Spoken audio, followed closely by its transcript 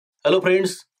Hello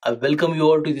friends, I welcome you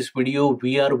all to this video.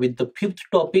 We are with the fifth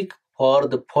topic for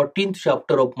the 14th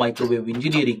chapter of microwave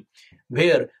engineering,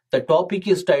 where the topic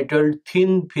is titled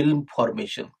thin film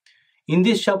formation. In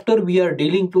this chapter, we are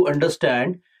dealing to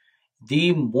understand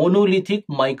the monolithic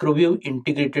microwave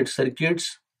integrated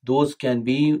circuits. Those can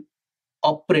be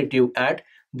operative at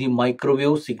the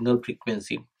microwave signal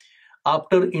frequency.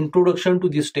 After introduction to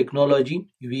this technology,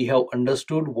 we have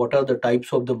understood what are the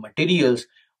types of the materials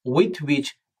with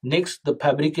which next the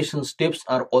fabrication steps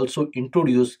are also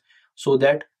introduced so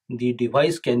that the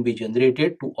device can be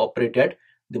generated to operate at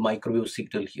the microwave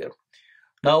signal here.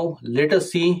 Now let us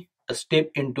see a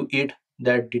step into it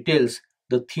that details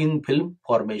the thin film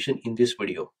formation in this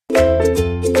video.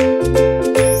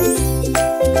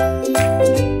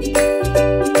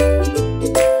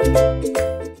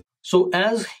 So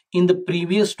as in the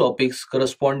previous topics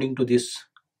corresponding to this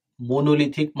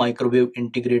monolithic microwave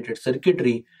integrated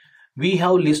circuitry, we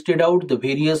have listed out the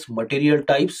various material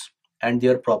types and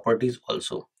their properties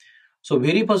also. So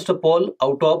very first of all,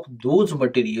 out of those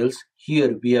materials,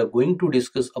 here we are going to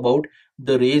discuss about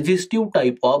the resistive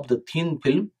type of the thin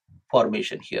film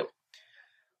formation here.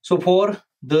 So for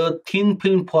the thin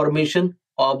film formation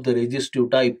of the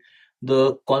resistive type,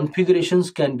 the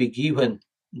configurations can be given.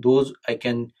 Those I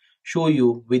can show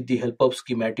you with the help of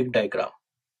schematic diagram.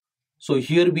 So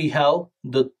here we have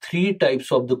the three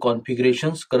types of the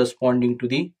configurations corresponding to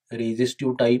the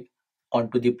resistive type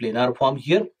onto the planar form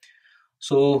here.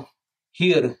 So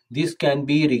here this can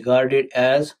be regarded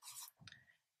as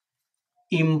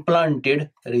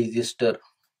implanted resistor.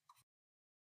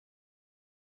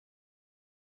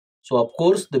 So of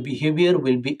course the behavior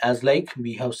will be as like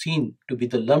we have seen to be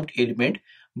the lumped element,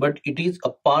 but it is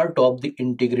a part of the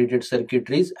integrated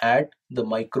circuitries at the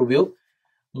microwave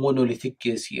monolithic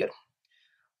case here.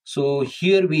 So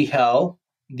here we have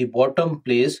the bottom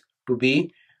place to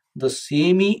be the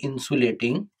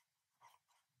semi-insulating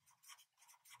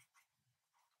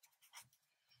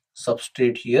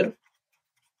substrate here,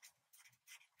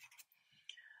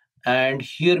 and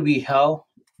here we have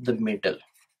the metal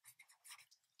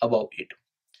above it.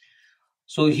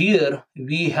 So here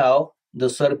we have the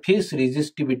surface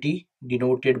resistivity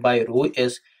denoted by rho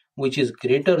s, which is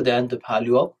greater than the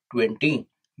value of 20,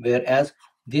 whereas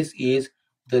this is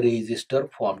the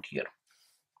resistor formed here.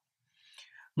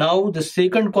 Now the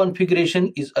second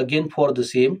configuration is again for the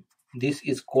same. This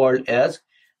is called as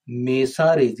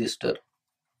mesa resistor.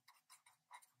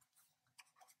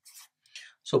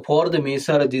 So for the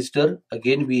mesa resistor,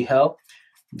 again we have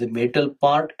the metal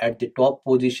part at the top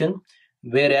position,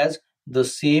 whereas the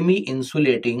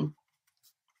semi-insulating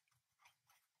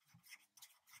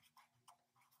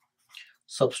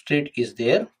substrate is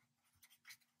there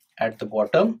at the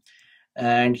bottom,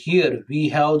 and here we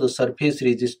have the surface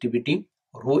resistivity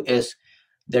rho s,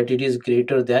 that it is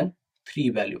greater than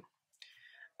 3 value.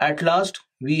 At last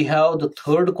we have the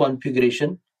third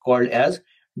configuration called as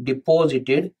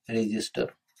deposited resistor.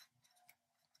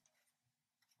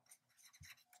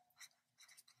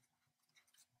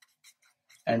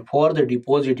 And for the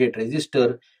deposited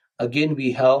resistor, again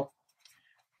we have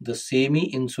the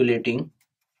semi-insulating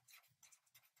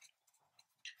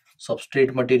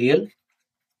substrate material.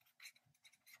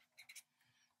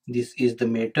 This is the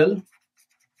metal,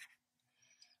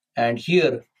 and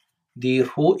here the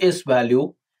rho s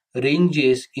value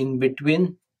ranges in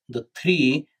between the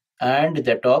 3 and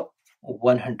that of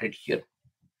 100 here.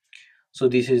 So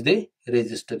this is the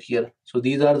resistor here. So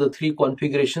these are the three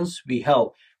configurations we have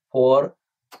for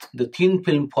the thin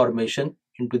film formation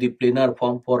into the planar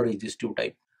form for resistive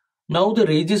type. Now the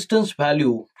resistance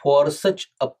value for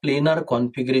such a planar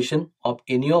configuration of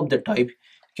any of the type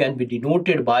can be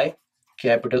denoted by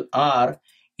capital R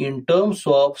in terms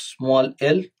of small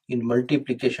l in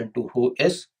multiplication to rho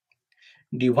s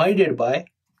divided by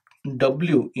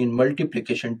W in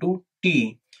multiplication to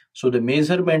T. So the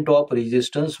measurement of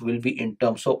resistance will be in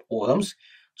terms of ohms.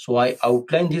 So I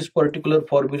outline this particular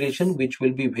formulation, which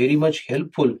will be very much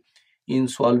helpful in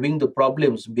solving the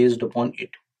problems based upon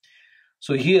it.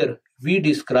 So here we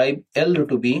describe L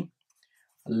to be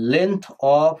length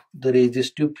of the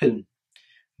resistive film,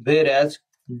 whereas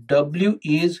W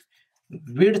is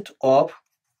width of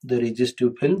the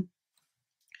resistive film.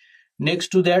 Next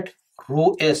to that,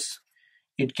 rho S,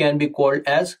 it can be called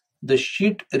as the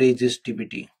sheet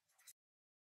resistivity.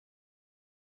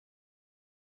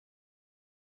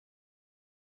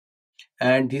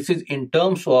 And this is in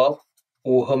terms of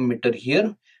ohm meter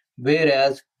here,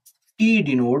 whereas T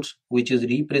denotes, which is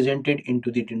represented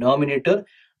into the denominator,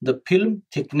 the film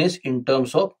thickness in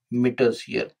terms of meters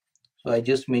here. So I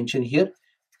just mentioned here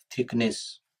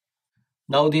thickness.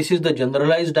 Now this is the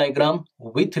generalized diagram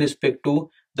with respect to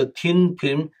the thin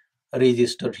film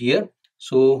resistor here.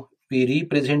 So we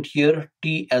represent here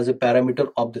T as a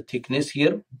parameter of the thickness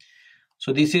here.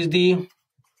 So this is the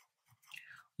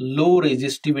low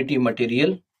resistivity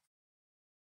material,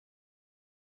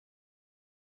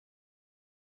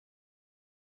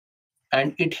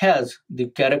 and it has the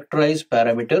characterized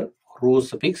parameter rho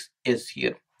suffix s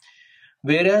here.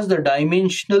 Whereas the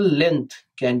dimensional length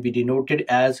can be denoted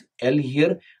as L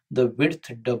here, the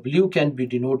width W can be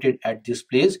denoted at this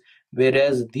place,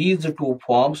 whereas these two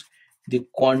forms the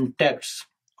contacts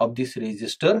of this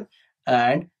resistor,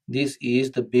 and this is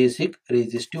the basic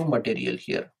resistive material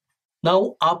here.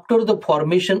 Now, after the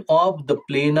formation of the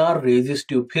planar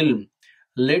resistive film,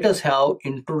 let us have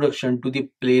introduction to the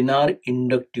planar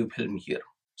inductive film here.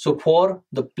 So for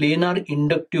the planar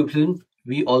inductive film,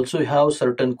 we also have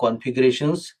certain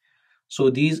configurations.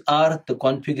 So these are the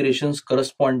configurations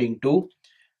corresponding to,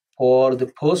 for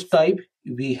the first type,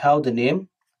 we have the name.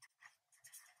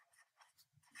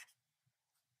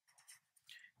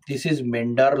 This is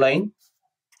Mendar line.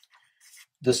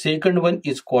 The second one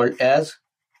is called as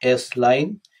S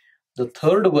line. The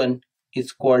third one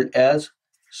is called as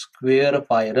square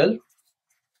spiral.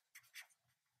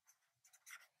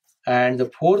 And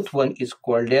the fourth one is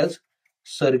called as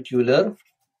circular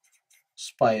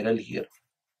spiral here.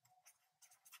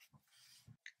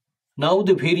 Now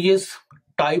the various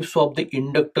types of the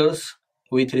inductors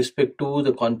with respect to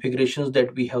the configurations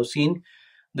that we have seen.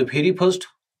 The very first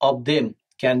of them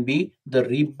can be the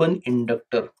ribbon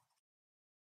inductor.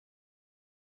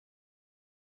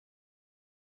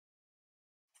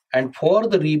 And for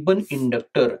the ribbon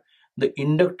inductor, the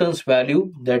inductance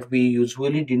value that we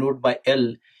usually denote by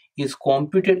L is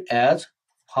computed as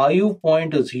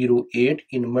 5.08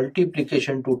 in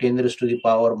multiplication to 10 raised to the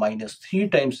power minus 3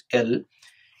 times L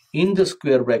in the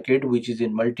square bracket, which is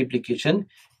in multiplication.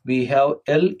 We have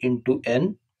L into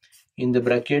N in the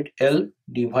bracket, L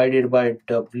divided by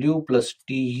W plus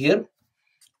T here,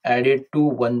 added to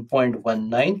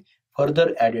 1.19,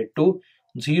 further added to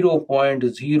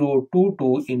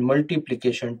 0.022 in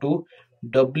multiplication to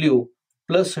W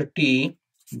plus T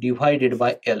divided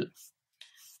by L.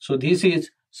 So this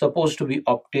is supposed to be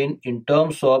obtained in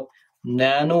terms of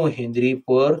nanohenry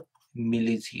per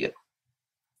millis here.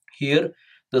 Here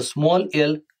the small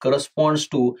l corresponds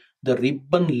to the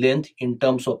ribbon length in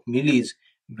terms of millis,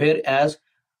 whereas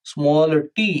small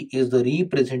t is the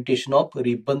representation of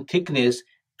ribbon thickness,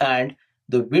 and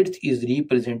the width is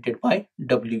represented by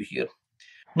W here.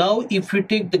 Now if we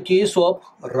take the case of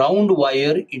round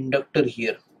wire inductor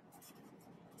here.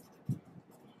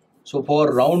 So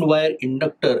for round wire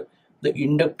inductor, the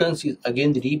inductance is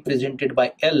again represented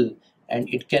by L, and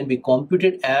it can be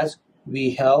computed as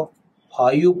we have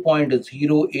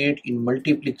 5.08 in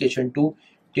multiplication to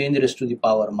 10 raised to the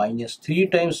power minus 3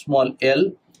 times small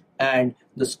l, and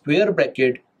the square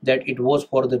bracket that it was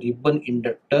for the ribbon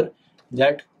inductor,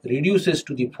 that reduces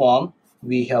to the form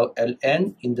we have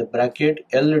Ln in the bracket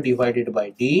L divided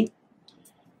by D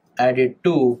added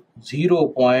to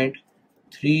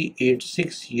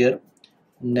 0.386 here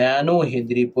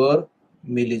nanohenry per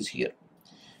millis here,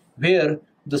 where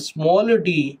the small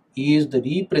d is the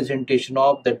representation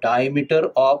of the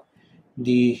diameter of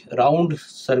the round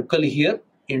circle here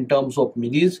in terms of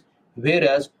millis,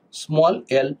 whereas small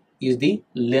l is the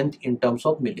length in terms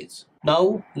of millis.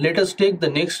 Now let us take the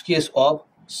next case of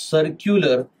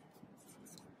circular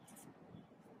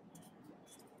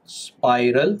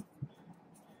spiral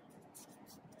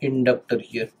inductor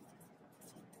here.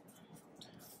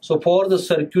 So for the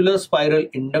circular spiral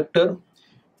inductor,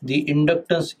 the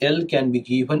inductance L can be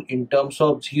given in terms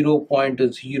of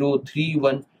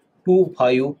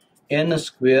 0.03125 n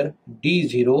square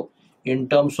d0 in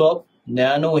terms of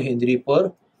nanohenry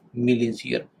per millis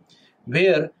here,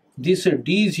 where this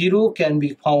d0 can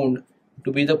be found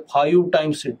to be the 5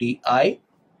 times di,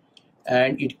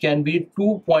 and it can be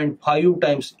 2.5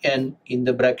 times n in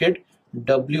the bracket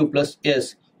W plus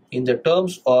S in the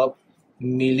terms of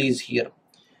millis here.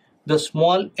 The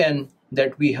small n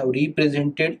that we have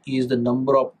represented is the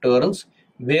number of turns,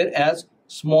 whereas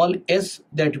small s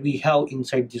that we have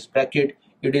inside this bracket,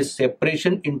 it is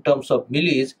separation in terms of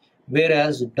millis,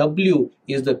 whereas W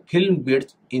is the film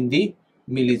width in the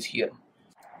millis here.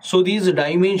 So these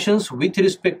dimensions with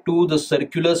respect to the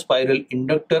circular spiral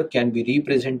inductor can be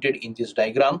represented in this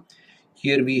diagram.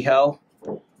 Here we have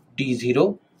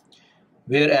D0,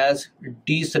 whereas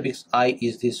D suffix I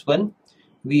is this one.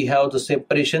 We have the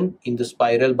separation in the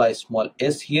spiral by small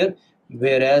s here,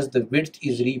 whereas the width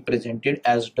is represented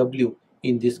as W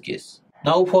in this case.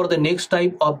 Now for the next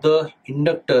type of the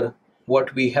inductor,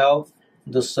 what we have,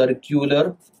 the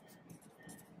circular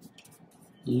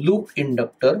loop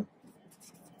inductor,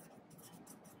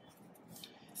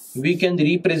 we can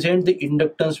represent the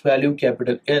inductance value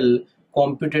capital L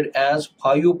computed as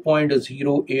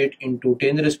 5.08 into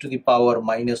 10 raised to the power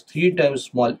minus 3 times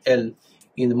small l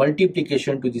in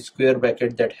multiplication to the square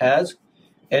bracket that has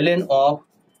ln of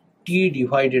t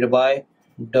divided by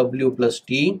w plus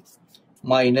t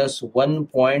minus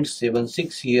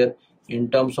 1.76 here in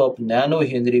terms of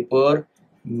nanohenry per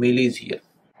millis here.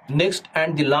 Next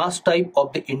and the last type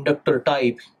of the inductor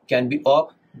type can be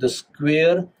of the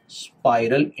square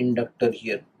spiral inductor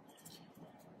here.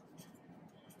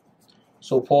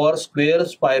 So for square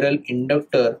spiral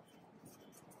inductor,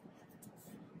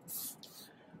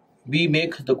 we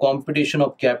make the computation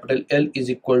of capital L is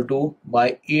equal to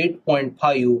by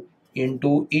 8.5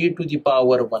 into e to the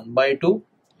power 1 by 2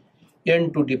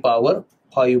 n to the power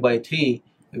 5 by 3,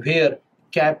 where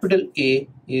capital A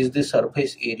is the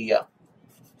surface area.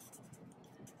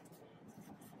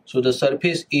 So the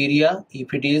surface area,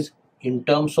 if it is in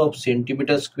terms of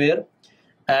centimeter square,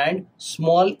 and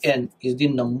small n is the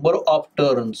number of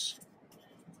turns,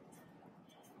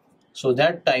 so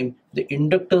that time the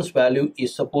inductance value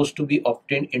is supposed to be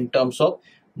obtained in terms of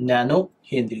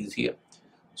nanohenries here.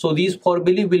 So these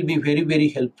formulae will be very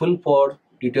helpful for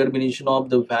determination of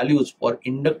the values for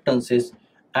inductances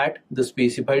at the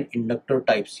specified inductor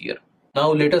types here.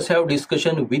 Now let us have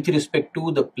discussion with respect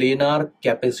to the planar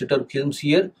capacitor films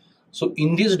here. So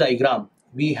in this diagram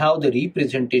we have the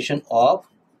representation of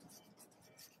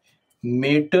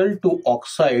metal to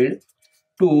oxide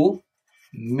to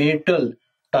metal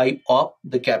type of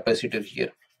the capacitor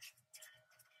here.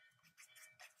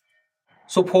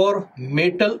 So for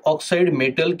metal oxide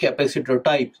metal capacitor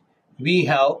type, we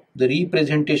have the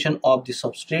representation of the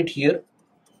substrate here,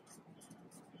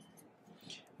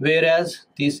 whereas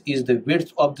this is the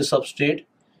width of the substrate,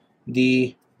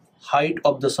 the height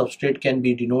of the substrate can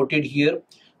be denoted here,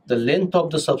 the length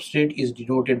of the substrate is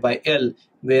denoted by L,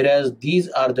 whereas these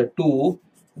are the two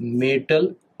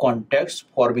metal contacts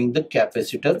forming the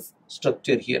capacitor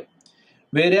structure here.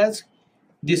 Whereas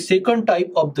the second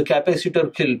type of the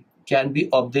capacitor film can be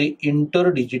of the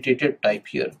interdigitated type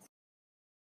here.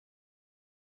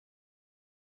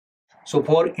 So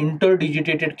for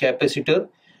interdigitated capacitor,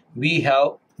 we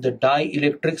have the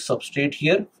dielectric substrate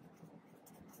here,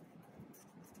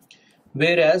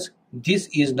 whereas this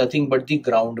is nothing but the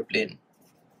ground plane.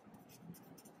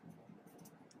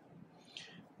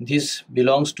 This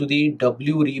belongs to the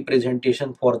W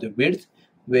representation for the width,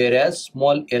 whereas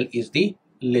small l is the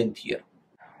length here.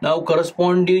 Now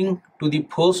corresponding to the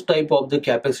first type of the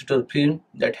capacitor film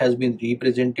that has been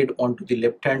represented onto the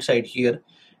left hand side here,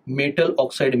 metal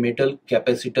oxide metal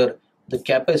capacitor, the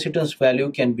capacitance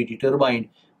value can be determined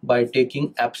by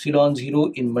taking epsilon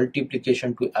 0 in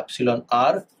multiplication to epsilon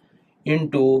r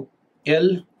into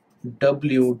L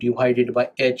W divided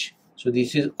by H. So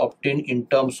this is obtained in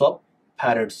terms of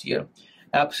farads here.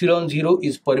 Epsilon 0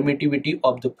 is permittivity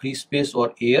of the free space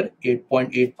or air,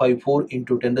 8.854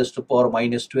 into 10 raised to the power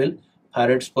minus 12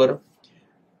 farads per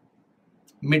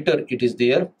meter it is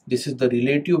there. This is the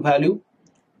relative value,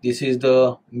 this is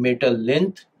the metal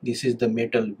length, this is the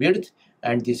metal width,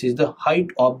 and this is the height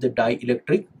of the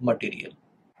dielectric material.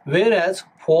 Whereas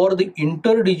for the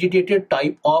interdigitated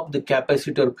type of the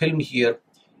capacitor film here,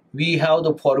 we have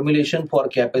the formulation for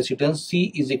capacitance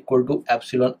C is equal to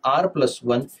epsilon r plus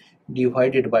 1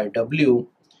 divided by W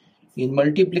in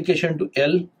multiplication to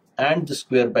L and the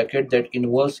square bracket that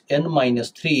involves n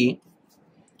minus 3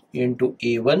 into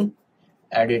A1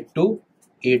 added to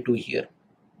A2 here.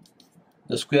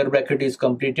 The square bracket is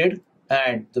completed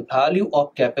and the value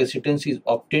of capacitance is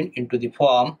obtained into the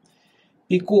form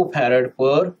picofarad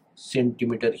per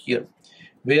centimeter here,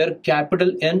 where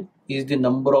capital N is the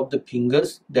number of the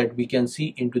fingers that we can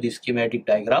see into the schematic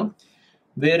diagram,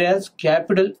 whereas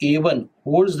capital A1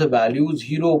 holds the value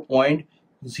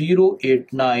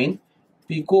 0.089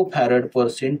 picofarad per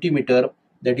centimeter,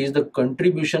 that is the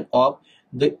contribution of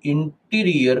the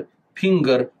interior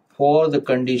finger for the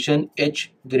condition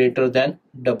H greater than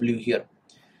W here.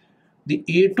 The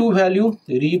A2 value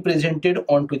represented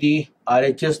onto the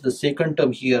RHS, the second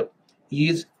term here,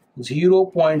 is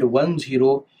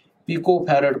 0.10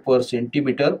 picofarad per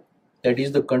centimeter, that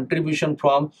is the contribution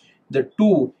from the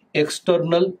two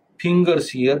external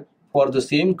fingers here for the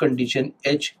same condition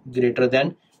H greater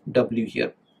than W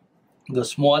here. The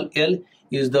small l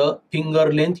is the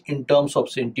finger length in terms of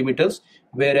centimeters,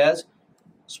 whereas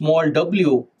small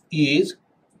w is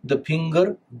the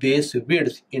finger base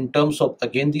width in terms of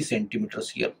again the centimeters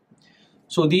here.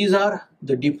 So these are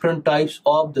the different types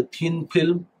of the thin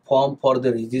film formed for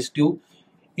the resistive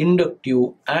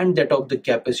inductive, and that of the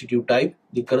capacitive type.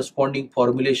 The corresponding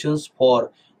formulations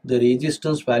for the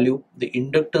resistance value, the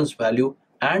inductance value,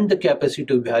 and the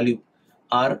capacitive value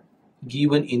are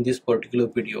given in this particular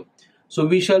video. So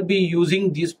we shall be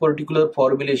using these particular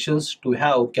formulations to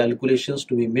have calculations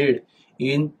to be made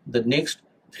in the next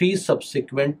 3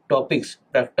 subsequent topics,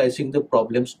 practicing the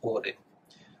problems over it.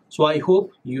 So I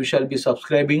hope you shall be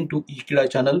subscribing to Ekeeda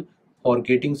channel for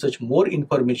getting such more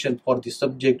information for the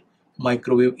subject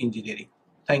microwave engineering.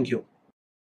 Thank you.